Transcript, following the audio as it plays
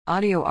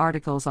Audio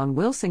articles on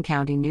Wilson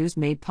County News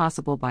made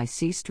possible by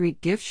C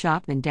Street Gift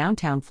Shop in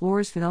downtown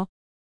Floresville.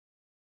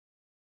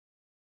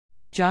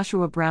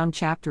 Joshua Brown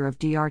chapter of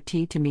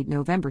DRT to meet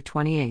November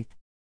 28.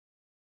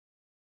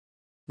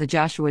 The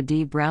Joshua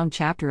D. Brown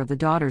chapter of the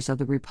Daughters of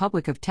the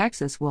Republic of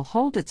Texas will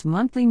hold its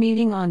monthly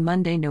meeting on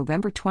Monday,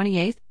 November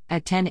 28,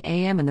 at 10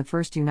 a.m. in the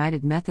First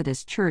United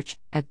Methodist Church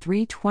at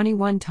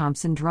 321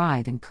 Thompson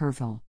Drive in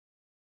Kerrville.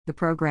 The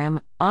program,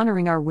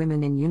 Honoring Our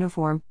Women in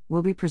Uniform,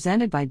 will be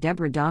presented by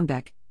Deborah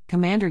Dombeck,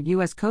 Commander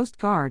U.S. Coast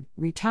Guard,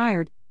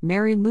 retired,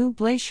 Mary Lou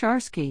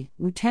Blasharsky,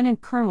 Lieutenant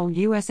Colonel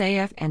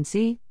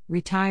USAF-NC,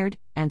 retired,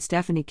 and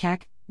Stephanie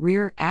Keck,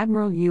 Rear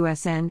Admiral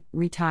USN,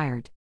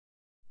 retired.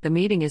 The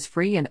meeting is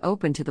free and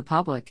open to the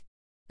public.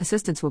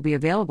 Assistance will be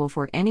available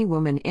for any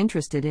woman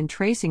interested in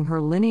tracing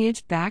her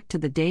lineage back to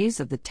the days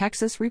of the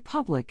Texas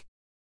Republic.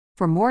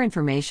 For more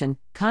information,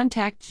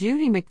 contact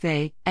Judy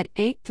McVeigh at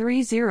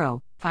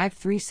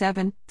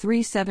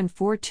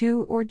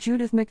 830-537-3742 or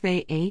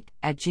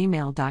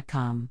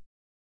judithmcveigh8@gmail.com.